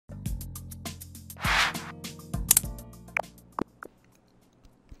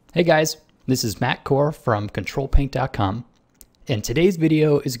Hey guys, this is Matt Core from Ctrl+Paint.com, and today's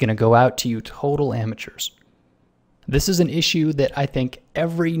video is going to go out to you total amateurs. This is an issue that I think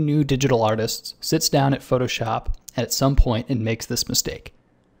every new digital artist sits down at Photoshop at some point and makes this mistake.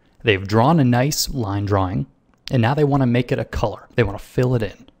 They've drawn a nice line drawing, and now they want to make it a color. They want to fill it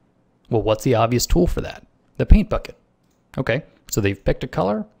in. Well, what's the obvious tool for that? The paint bucket. Okay, so they've picked a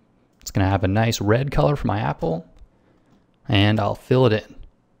color. It's going to have a nice red color for my apple, and I'll fill it in.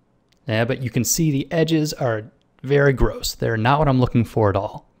 Yeah, but you can see the edges are very gross. They're not what I'm looking for at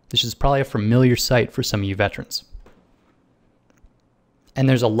all. This is probably a familiar sight for some of you veterans. And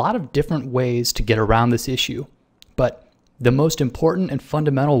there's a lot of different ways to get around this issue, but the most important and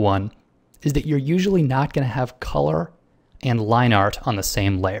fundamental one is that you're usually not going to have color and line art on the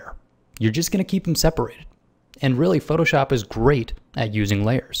same layer. You're just going to keep them separated. And really, Photoshop is great at using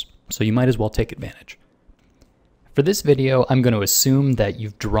layers, so you might as well take advantage. For this video, I'm going to assume that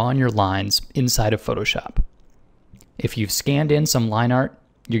you've drawn your lines inside of Photoshop. If you've scanned in some line art,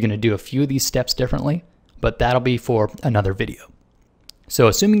 you're going to do a few of these steps differently, but that'll be for another video. So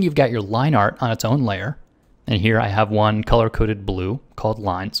assuming you've got your line art on its own layer, and here I have one color-coded blue called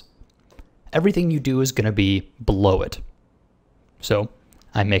lines, everything you do is going to be below it. So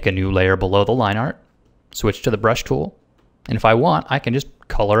I make a new layer below the line art, switch to the brush tool, and if I want, I can just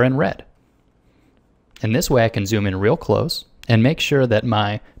color in red. And this way I can zoom in real close and make sure that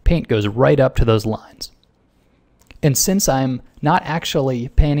my paint goes right up to those lines. And since I'm not actually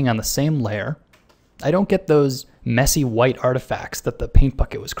painting on the same layer, I don't get those messy white artifacts that the paint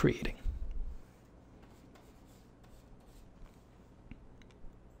bucket was creating.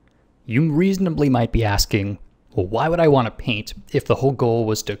 You reasonably might be asking, well, why would I want to paint if the whole goal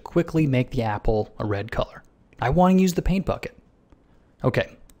was to quickly make the apple a red color? I want to use the paint bucket.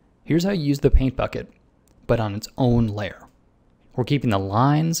 Okay, here's how you use the paint bucket, but on its own layer. We're keeping the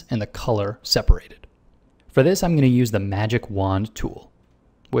lines and the color separated. For this, I'm going to use the magic wand tool,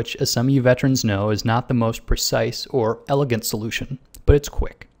 which, as some of you veterans know, is not the most precise or elegant solution, but it's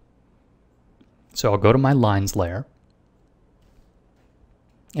quick. So I'll go to my lines layer,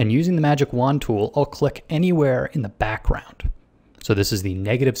 and using the magic wand tool, I'll click anywhere in the background. So this is the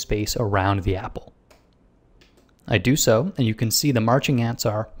negative space around the apple. I do so, and you can see the marching ants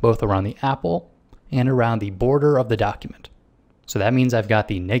are both around the apple and around the border of the document. So that means I've got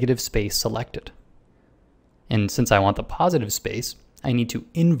the negative space selected. And since I want the positive space, I need to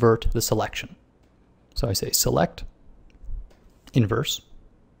invert the selection. So I say select, inverse,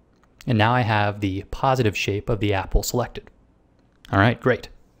 and now I have the positive shape of the apple selected. All right, great.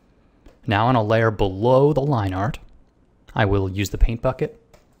 Now on a layer below the line art, I will use the paint bucket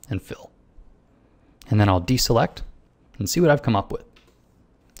and fill. And then I'll deselect and see what I've come up with.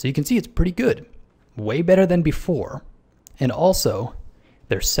 So you can see it's pretty good. Way better than before, and also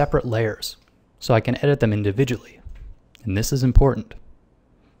they're separate layers, so I can edit them individually, and this is important.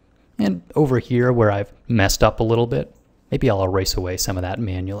 And over here where I've messed up a little bit, maybe I'll erase away some of that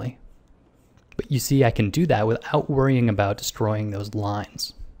manually. But you see I can do that without worrying about destroying those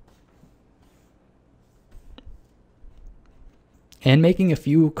lines. And making a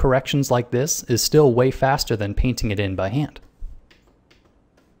few corrections like this is still way faster than painting it in by hand.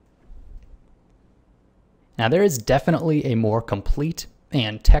 Now there is definitely a more complete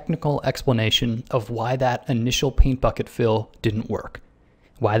and technical explanation of why that initial paint bucket fill didn't work,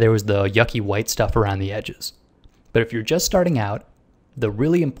 why there was the yucky white stuff around the edges. But if you're just starting out, the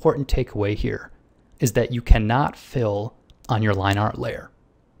really important takeaway here is that you cannot fill on your line art layer.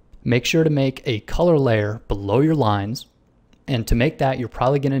 Make sure to make a color layer below your lines, and to make that you're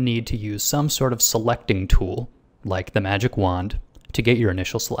probably going to need to use some sort of selecting tool, like the magic wand, to get your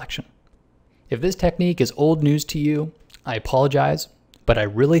initial selection. If this technique is old news to you, I apologize, but I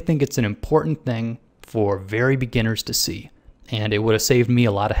really think it's an important thing for very beginners to see, and it would have saved me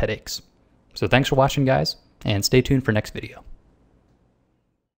a lot of headaches. So thanks for watching, guys, and stay tuned for next video.